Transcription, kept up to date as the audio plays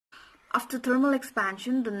After thermal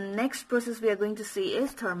expansion, the next process we are going to see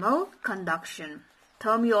is thermal conduction.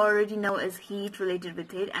 Therm you already know is heat related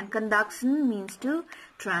with heat, and conduction means to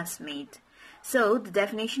transmit. So the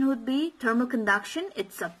definition would be thermal conduction.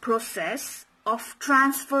 It's a process of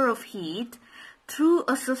transfer of heat through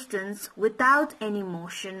a substance without any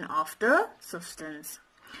motion of the substance.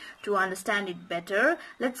 To understand it better,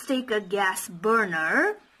 let's take a gas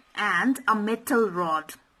burner and a metal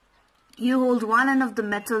rod. You hold one end of the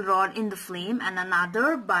metal rod in the flame and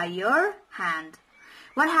another by your hand.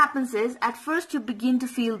 What happens is, at first you begin to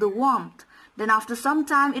feel the warmth. Then after some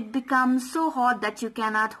time it becomes so hot that you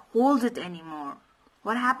cannot hold it anymore.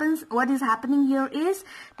 What is happening here is,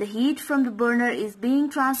 the heat from the burner is being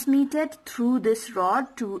transmitted through this rod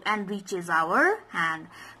and reaches our hand.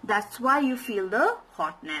 That's why you feel the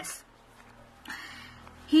hotness.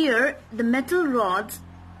 Here the metal rods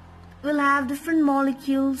will have different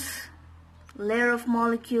molecules, layer of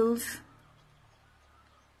molecules.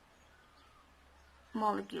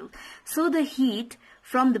 So the heat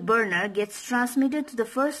from the burner gets transmitted to the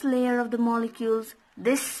first layer of the molecules.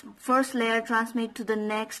 This first layer transmits to the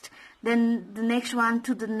next, then the next one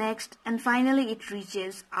to the next, and finally it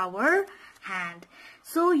reaches our hand.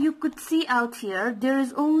 So you could see out here, there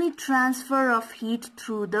is only transfer of heat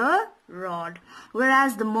through the rod,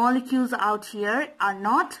 whereas the molecules out here are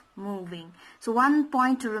not moving. So one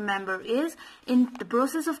point to remember is, in the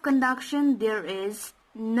process of conduction, there is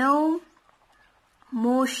no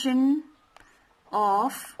motion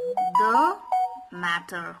of the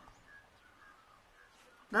matter.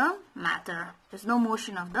 There's no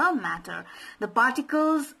motion of the matter. The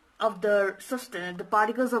particles of the substance, the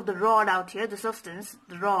particles of the rod out here, the substance,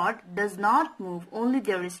 the rod does not move. Only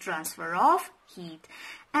there is transfer of heat.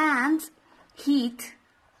 And heat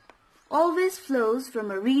always flows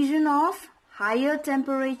from a region of higher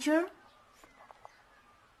temperature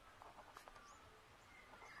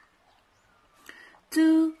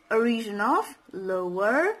to a region of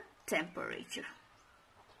lower temperature.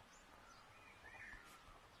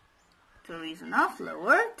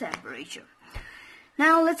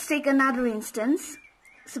 Now let's take another instance.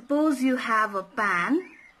 Suppose you have a pan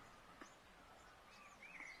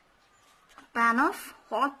of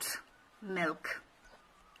hot milk.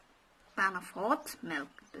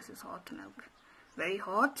 This is hot milk. Very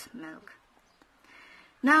hot milk.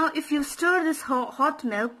 Now if you stir this hot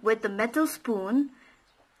milk with the metal spoon,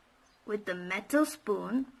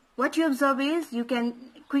 what you observe is, you can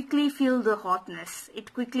quickly feel the hotness.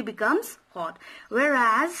 It quickly becomes hot.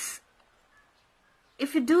 Whereas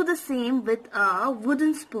if you do the same with a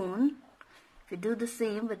wooden spoon,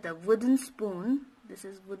 this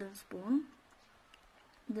is wooden spoon,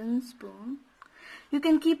 you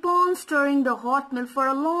can keep on stirring the hot milk for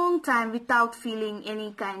a long time without feeling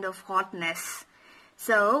any kind of hotness.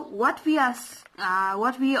 So what we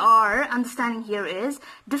are understanding here is,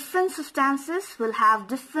 different substances will have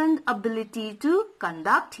different ability to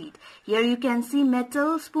conduct heat. Here you can see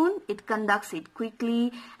metal spoon, it conducts heat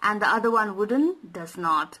quickly, and the other one wooden does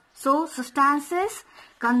not. So substances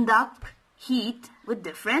conduct heat with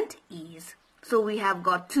different ease. So we have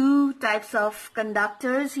got two types of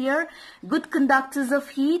conductors here. Good conductors of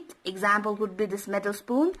heat, example would be this metal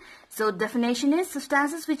spoon. So definition is,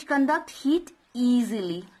 substances which conduct heat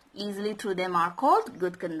easily through them are called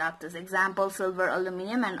good conductors. Example, silver,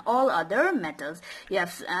 aluminum, and all other metals. You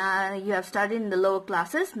have studied in the lower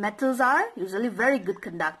classes, metals are usually very good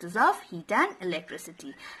conductors of heat and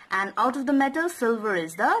electricity. And out of the metals, silver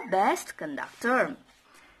is the best conductor.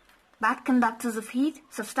 Bad conductors of heat,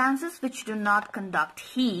 substances which do not conduct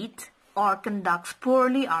heat or conducts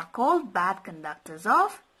poorly are called bad conductors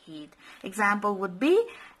of heat. Example would be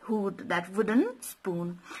that wooden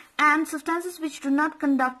spoon. And substances which do not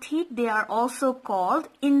conduct heat, they are also called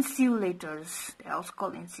insulators.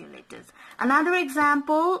 Another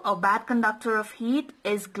example of bad conductor of heat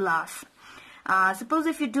is glass. Suppose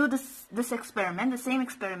if you do this experiment, the same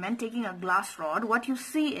experiment, taking a glass rod, what you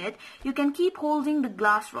see it, you can keep holding the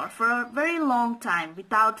glass rod for a very long time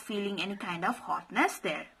without feeling any kind of hotness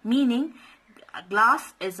there. Meaning,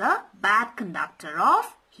 glass is a bad conductor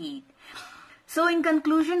of heat. So in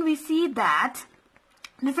conclusion, we see that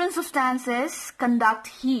different substances conduct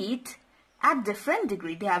heat at different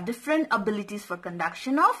degree. They have different abilities for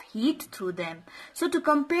conduction of heat through them. So to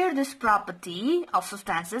compare this property of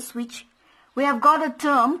substances, which we have got a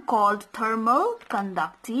term called thermal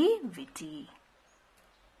conductivity.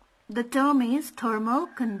 The term is thermal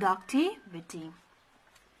conductivity.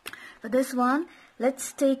 For this one,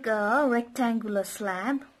 let's take a rectangular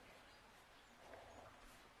slab.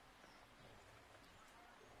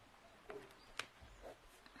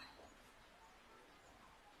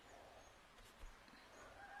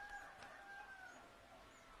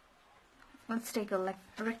 let's take a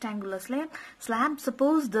rectangular slab.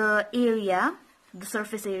 Suppose the area, the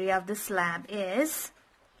surface area of this slab is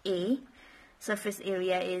A. Surface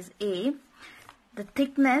area is A. The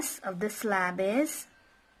thickness of this slab is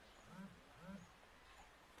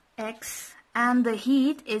X, and the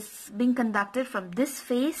heat is being conducted from this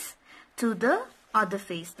face to the other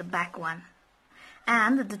face, the back one.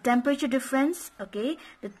 And the temperature difference, okay,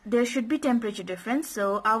 there should be temperature difference.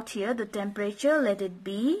 So out here the temperature, let it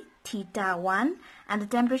be θ1, and the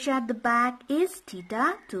temperature at the back is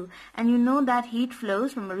θ2. And you know that heat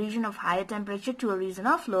flows from a region of higher temperature to a region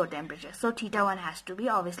of lower temperature. So θ1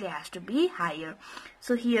 obviously has to be higher.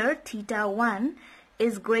 So here θ1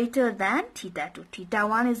 is greater than θ2.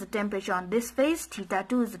 θ1 is the temperature on this face,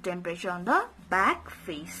 θ2 is the temperature on the back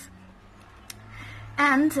face.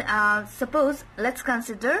 And suppose, let's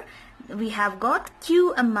consider we have got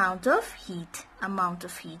Q amount of heat.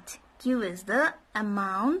 Q is the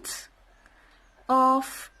amount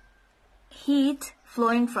of heat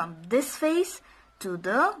flowing from this face to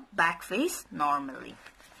the back face normally.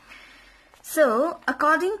 So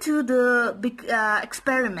according to the big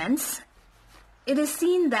experiments, it is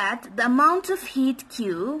seen that the amount of heat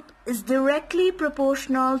Q is directly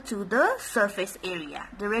proportional to the surface area.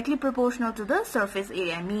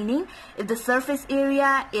 Meaning if the surface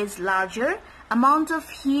area is larger, amount of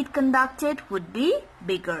heat conducted would be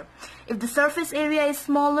bigger. If the surface area is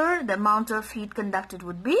smaller, the amount of heat conducted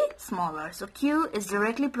would be smaller. So Q is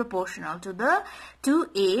directly proportional to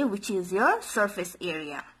A, which is your surface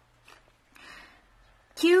area.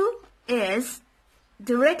 Q is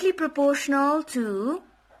directly proportional to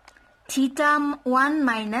θ1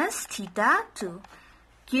 minus θ2.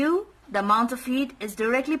 Q, the amount of heat, is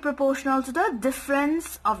directly proportional to the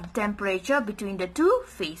difference of temperature between the two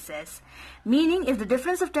faces. Meaning if the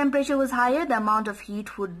difference of temperature was higher, the amount of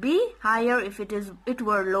heat would be higher. If it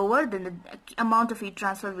were lower, then the amount of heat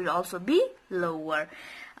transfer will also be lower.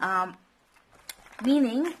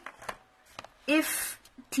 Meaning if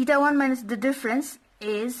θ1 minus the difference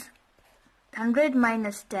is 100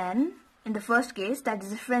 minus 10, in the first case that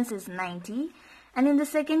difference is 90, and in the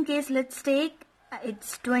second case let's take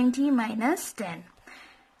it's 20 minus 10.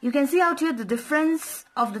 You can see out here the difference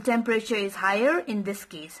of the temperature is higher in this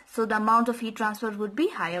case, so the amount of heat transfer would be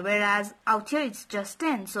higher, whereas out here it's just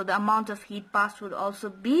 10, so the amount of heat passed would also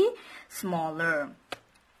be smaller.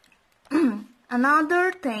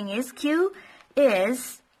 Another thing is Q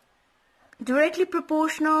is directly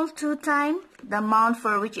proportional to time, the amount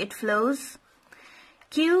for which it flows.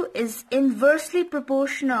 Q is inversely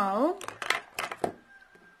proportional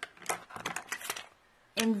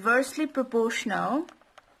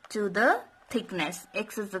to the thickness.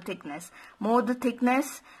 X is the thickness. More the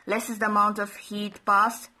thickness, less is the amount of heat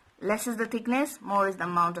passed. Less is the thickness, more is the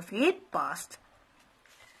amount of heat passed.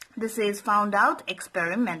 This is found out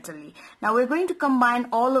experimentally. Now we're going to combine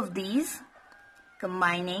all of these.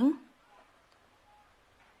 Combining,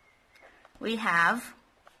 we have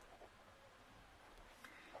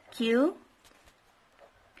Q,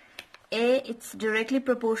 A, it's directly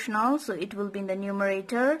proportional, so it will be in the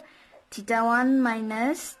numerator. θ1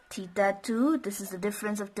 minus θ2, this is the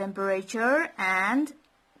difference of temperature, and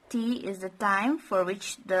T is the time for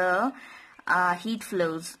which the heat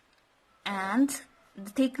flows, and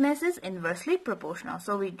the thickness is inversely proportional.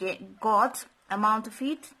 So we got amount of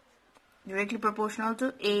heat directly proportional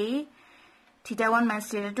to A, θ1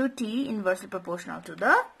 minus θ2, T inversely proportional to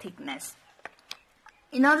the thickness.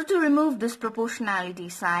 In order to remove this proportionality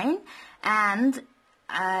sign and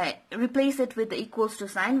replace it with the equals to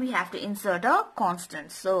sign, we have to insert a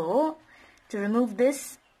constant. So to remove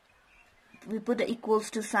this, we put the equals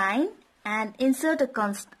to sign and insert a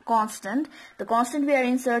constant. The constant we are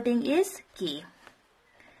inserting is K.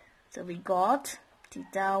 So we got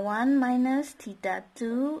θ1 minus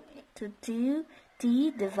θ2 to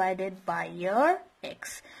T divided by your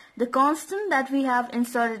X. The constant that we have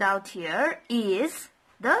inserted out here is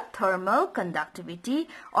the thermal conductivity,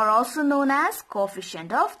 or also known as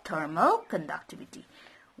coefficient of thermal conductivity,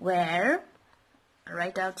 where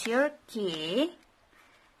right out here K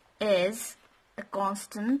is a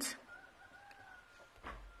constant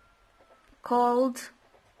called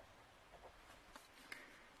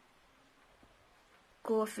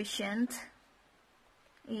coefficient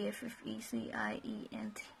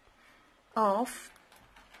EFFECIENT of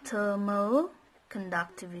thermal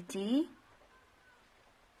conductivity,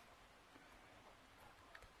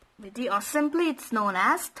 or simply it's known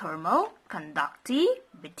as thermal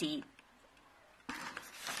conductivity.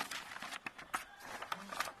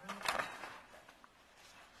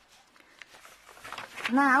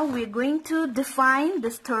 Now we're going to define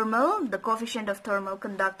this the coefficient of thermal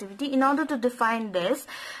conductivity. In order to define this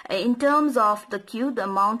in terms of the Q, the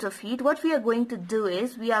amount of heat, what we are going to do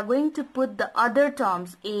is we are going to put the other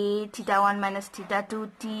terms A, theta 1 minus theta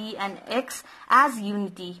 2, T and X as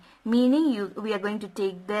unity, meaning we are going to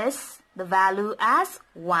take the value as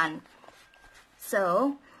 1.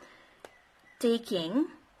 So taking,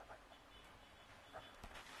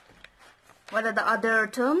 what are the other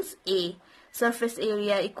terms? A, surface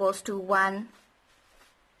area equals to 1.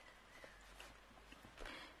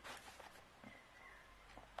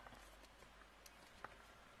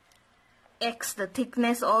 X, the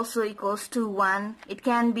thickness, also equals to 1. It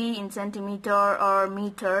can be in centimeter or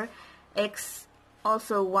meter. X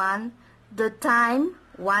also 1. The time,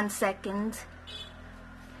 1 second.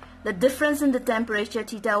 The difference in the temperature,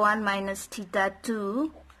 theta 1 minus theta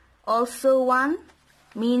 2, also 1,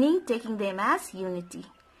 meaning taking them as unity.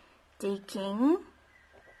 Taking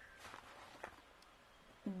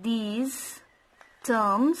these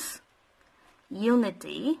terms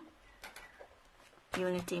unity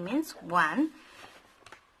means 1.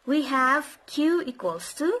 We have Q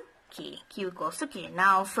equals to K. Q equals to K.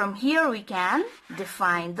 Now from here we can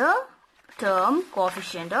define the term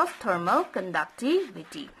coefficient of thermal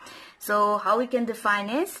conductivity. So how we can define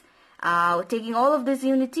is taking all of this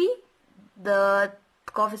unity, the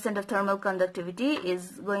coefficient of thermal conductivity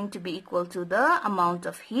is going to be equal to the amount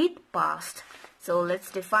of heat passed. So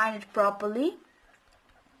let's define it properly.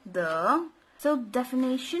 So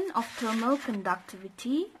definition of thermal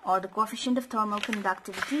conductivity, or the coefficient of thermal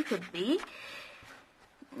conductivity, could be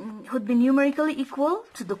numerically equal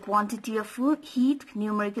to the quantity of heat,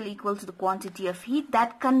 numerically equal to the quantity of heat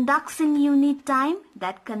that conducts in unit time,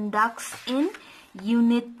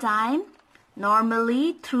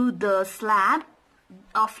 normally through the slab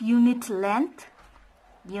of unit length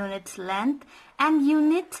and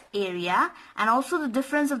unit area, and also the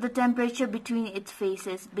difference of the temperature between its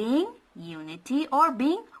faces being unity or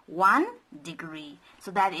being 1 degree. So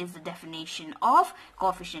that is the definition of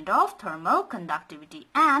coefficient of thermal conductivity.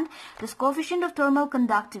 And this coefficient of thermal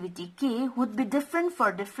conductivity K would be different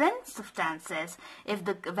for different substances. If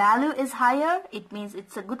the value is higher, it means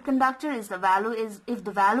it's a good conductor. If the value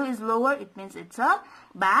is lower, it means it's a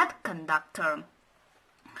bad conductor.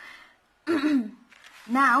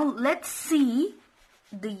 Now let's try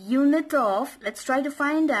to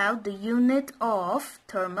find out the unit of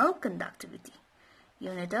thermal conductivity.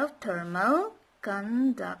 Unit of thermal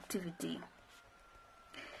conductivity.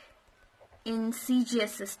 In CGS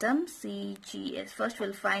system, first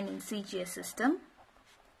we'll find in CGS system.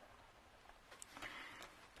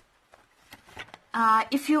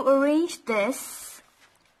 If you arrange this,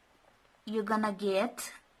 you're gonna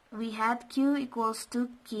get, we had Q equals to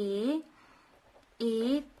K,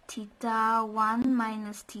 A theta 1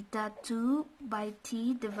 minus theta 2 by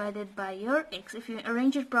T divided by your X. If you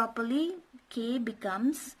arrange it properly, K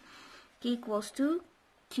equals to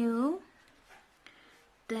Q,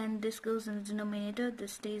 then this goes in the denominator,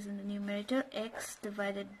 this stays in the numerator, X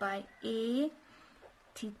divided by A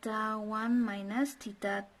theta 1 minus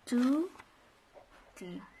theta 2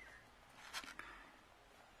 T.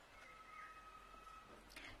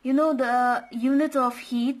 You know the unit of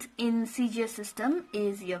heat in CGS system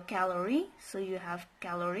is your calorie, so you have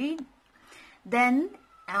calorie. Then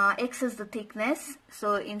X is the thickness,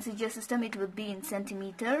 so in CGS system it would be in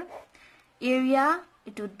centimeter. Area,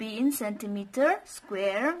 it would be in centimeter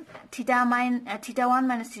square. Theta 1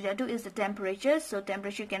 minus theta 2 is the temperature, so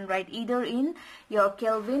temperature you can write either in your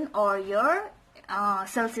Kelvin or your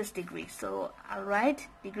Celsius degree. So I'll write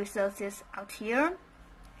degree Celsius out here.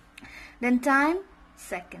 Then time,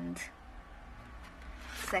 second,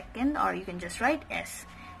 or you can just write S.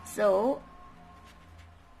 So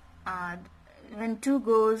when 2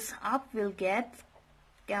 goes up, we'll get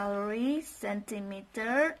calorie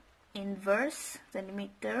centimeter inverse,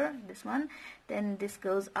 centimeter, this one. Then this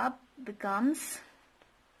goes up, becomes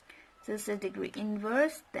Celsius degree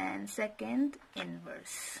inverse, then second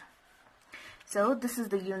inverse. So this is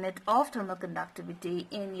the unit of thermal conductivity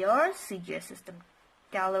in your CGS system.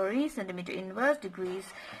 Calorie, centimeter inverse, degrees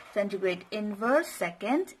centigrade inverse,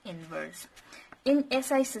 second inverse. In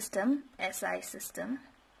SI system,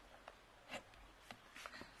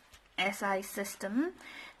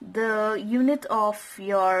 the unit of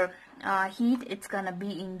your heat, it's gonna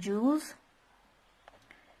be in joules.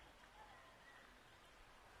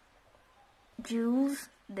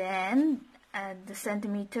 Then the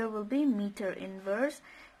centimeter will be meter inverse.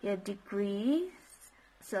 Your degree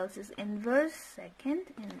Celsius inverse, second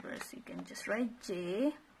inverse. You can just write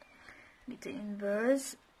J, meter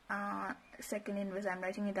inverse, second inverse, I'm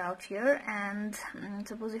writing it out here, and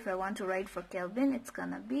suppose if I want to write for Kelvin, it's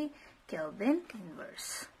gonna be Kelvin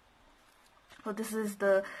inverse. So this is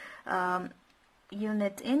the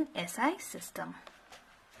unit in SI system.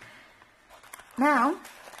 Now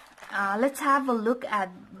let's have a look at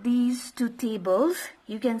these two tables.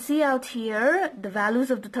 You can see out here the values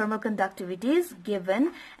of the thermal conductivities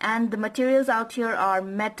given, and the materials out here are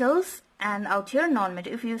metals and out here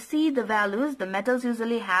non-metal. If you see the values, the metals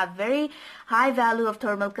usually have very high value of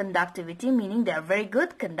thermal conductivity, meaning they are very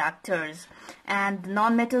good conductors, and the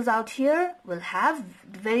non-metals out here will have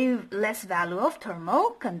very less value of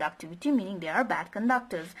thermal conductivity, meaning they are bad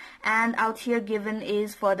conductors. And out here given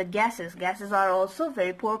is for the gases. Gases are also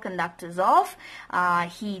very poor conductors of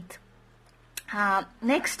heat.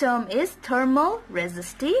 Next term is thermal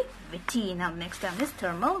resistivity. Now next term is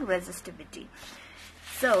thermal resistivity.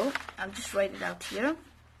 So I'll just write it out here.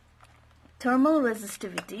 Thermal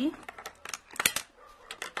resistivity.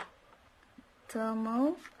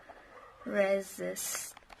 Thermal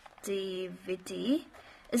resistivity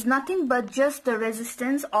is nothing but just the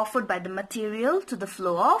resistance offered by the material to the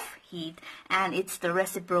flow of heat, and it's the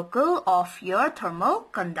reciprocal of your thermal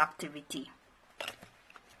conductivity.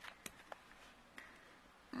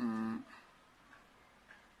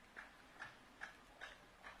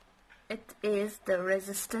 It is the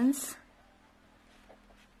resistance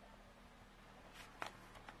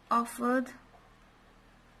offered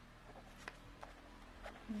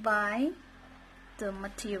by the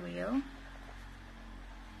material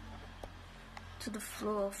to the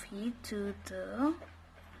flow of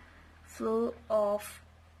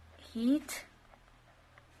heat,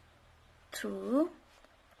 through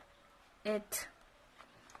it,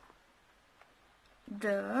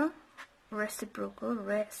 the reciprocal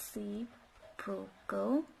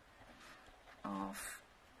of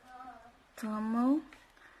thermal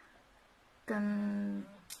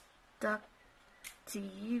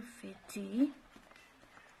conductivity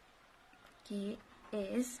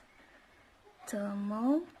is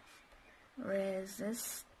thermal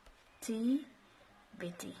resistivity.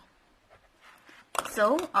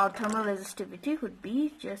 So our thermal resistivity would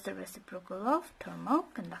be just the reciprocal of thermal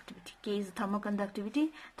conductivity. K is the thermal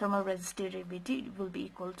conductivity. Thermal resistivity will be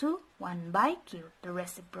equal to 1 by Q, the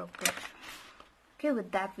reciprocal. Okay,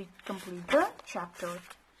 with that we complete the chapter.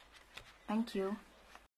 Thank you.